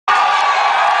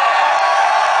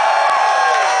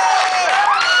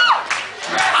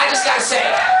to say,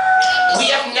 we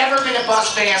have never been a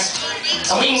bus band,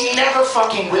 and we never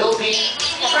fucking will be.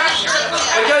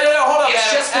 Yo, hold up, It's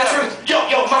just the truth. Yo,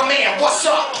 my man, what's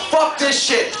up? Fuck this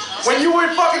shit. When you were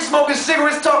fucking smoking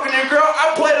cigarettes talking to your girl,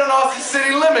 I played on Austin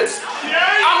City Limits.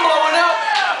 I'm blowing up.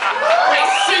 Wait,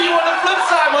 see you on the flip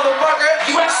side, motherfucker.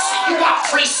 You got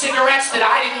free cigarettes that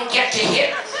I didn't get to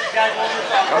hit.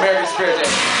 American Spirit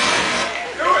Day.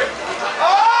 Do it.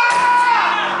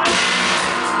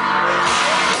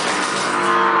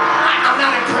 I'm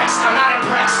not impressed. I'm not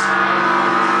impressed.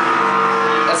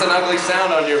 That's an ugly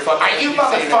sound on your fucking... Are you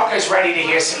motherfuckers ready to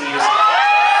hear some music?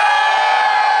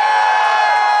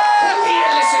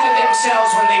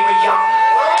 Themselves when they were young.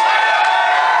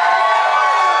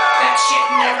 That shit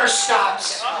never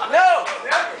stops. No!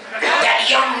 That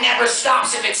young never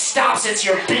stops. If it stops, it's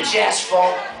your bitch ass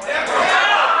fault.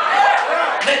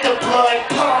 Let the blood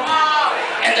pump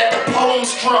and let the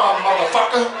poems drum,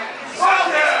 motherfucker.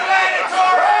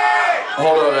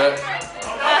 Hold on, man.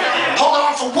 Hold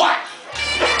on for what?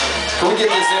 Can we get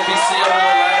this NPC on the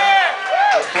line?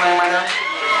 It's playing right now.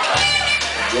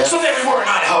 Yeah. So there we were in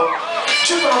Idaho.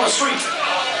 Tripping on the street.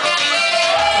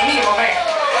 Me and my man,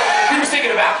 we was thinking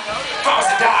about if I was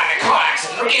to die in a car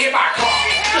accident or get hit by a car.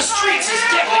 The streets is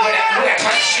definitely where that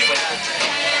type of shit went.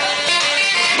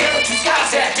 There were two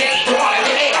skies that day, the one in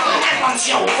the air, and one's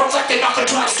yo, reflected off the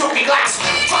drug stormy glass.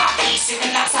 5 feet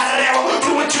sitting outside of there,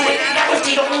 blew into it. Now if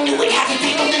they don't knew it, happy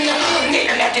people in the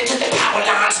internet into the power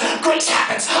lines. Grace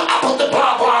happens, I pulled the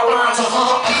barbed wire lines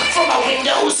from my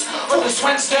windows. For this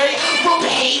Wednesday, we'll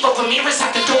behave over mirrors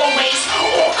at the doorways.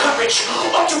 All courage,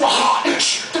 onto a heart.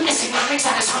 The missing lines,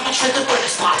 that is how much for the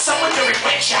burner spot. Someone during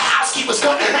which your housekeeper's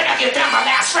good, and I give down my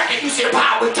last record. You see the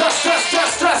power with dust. Do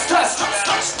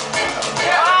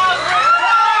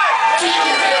you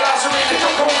realize you're in the go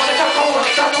on, the go on,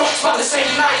 the go for the same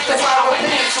night? That's why I wear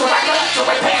pants, do I blood, do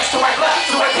I pants, do I blood,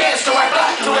 do I pants, do I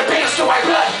blood, do I pants, do I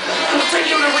blood? For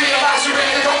you to realize you're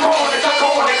in the go on, the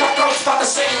go on, the go for the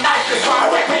same night. That's why I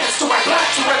wear pants, do I blood,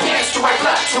 do I pants, do I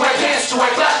blood, do I pants, do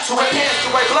I blood, do I pants, do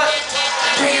I blood?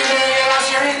 For you to realize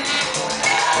you're in.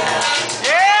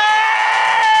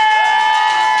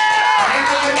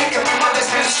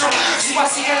 See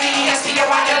what's in the SPOILED.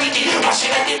 Why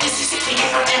should I do this? Is it being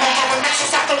on never have a match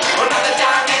cycle? Another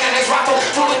diamond in his rifle,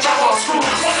 full of trouble, screw.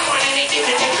 One morning they give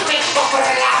it to me, but for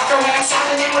a laugh, throwing a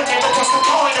silent and would never touch the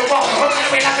point of wall. Or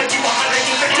when I could do 100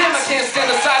 different things, I can't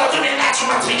stand aside of doing that.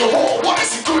 Reminds me of war. What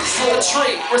is it good for? A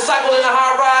tree, recycled in a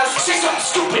high rise. Say something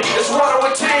stupid, it's water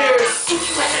with tears. Do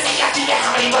you have any idea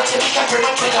how many bucks it got pretty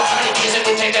much with 100 years it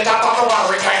would take the top off a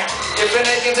watering can? If an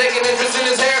egg can take an interest in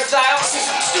his hairstyle, say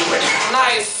something stupid.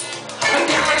 Nice. When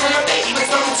they're when a baby was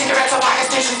smoking cigarettes on fire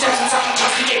stations, dancing something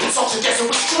just the ape insulted, yes it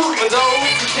was true. For those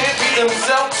who can't be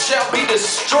themselves shall be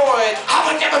destroyed. I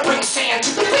would never bring sand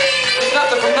to the beach.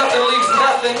 Nothing from nothing leaves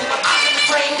nothing. Out of the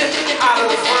frame, out of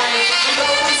the frame. For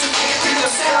those who can't be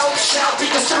themselves shall be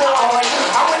destroyed.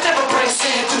 I would never bring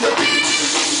sand to the beach.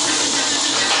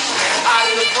 Out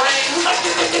of the frame. Out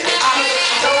of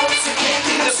those who can't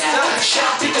be themselves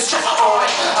shall be destroyed.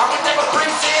 I would never bring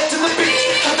sand to the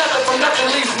beach. Nothing from nothing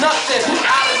leaves nothing.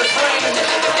 Out of the frame.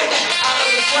 Out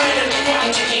of the frame.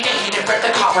 Educated, read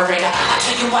the carburetor. I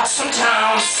tell you what,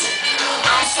 sometimes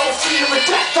I'm so feared with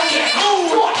death I can't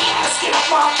move. What in the skin of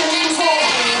my face?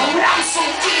 I'm so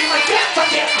feared with death I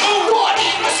can't move. What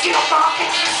in the skin of my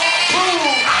face?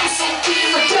 I'm so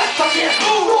feared with death I can't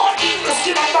move. What in the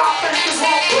skin of my face?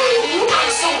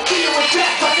 I'm so feared with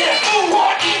death I can't move.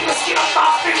 What in the skin of my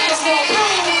face?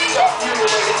 Don't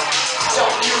mutilate it.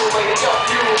 Don't mutilate it. Don't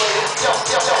mutilate it. Don't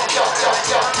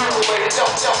mutilate it. Don't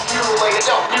mutilate it.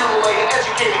 Don't mutilate it.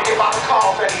 Educated. Get about the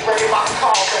call ready. Ready about the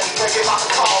call ready. Ready about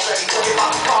the call ready. Ready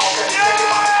about the call ready. Ready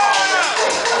about the call ready.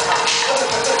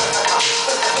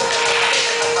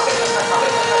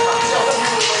 Don't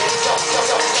mutilate it. Don't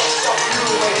mutilate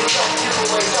it. Don't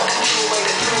mutilate it. Don't mutilate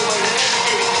it. Mutilate it.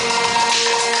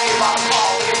 Get about the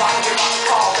call. Get about the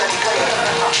call ready. Ready.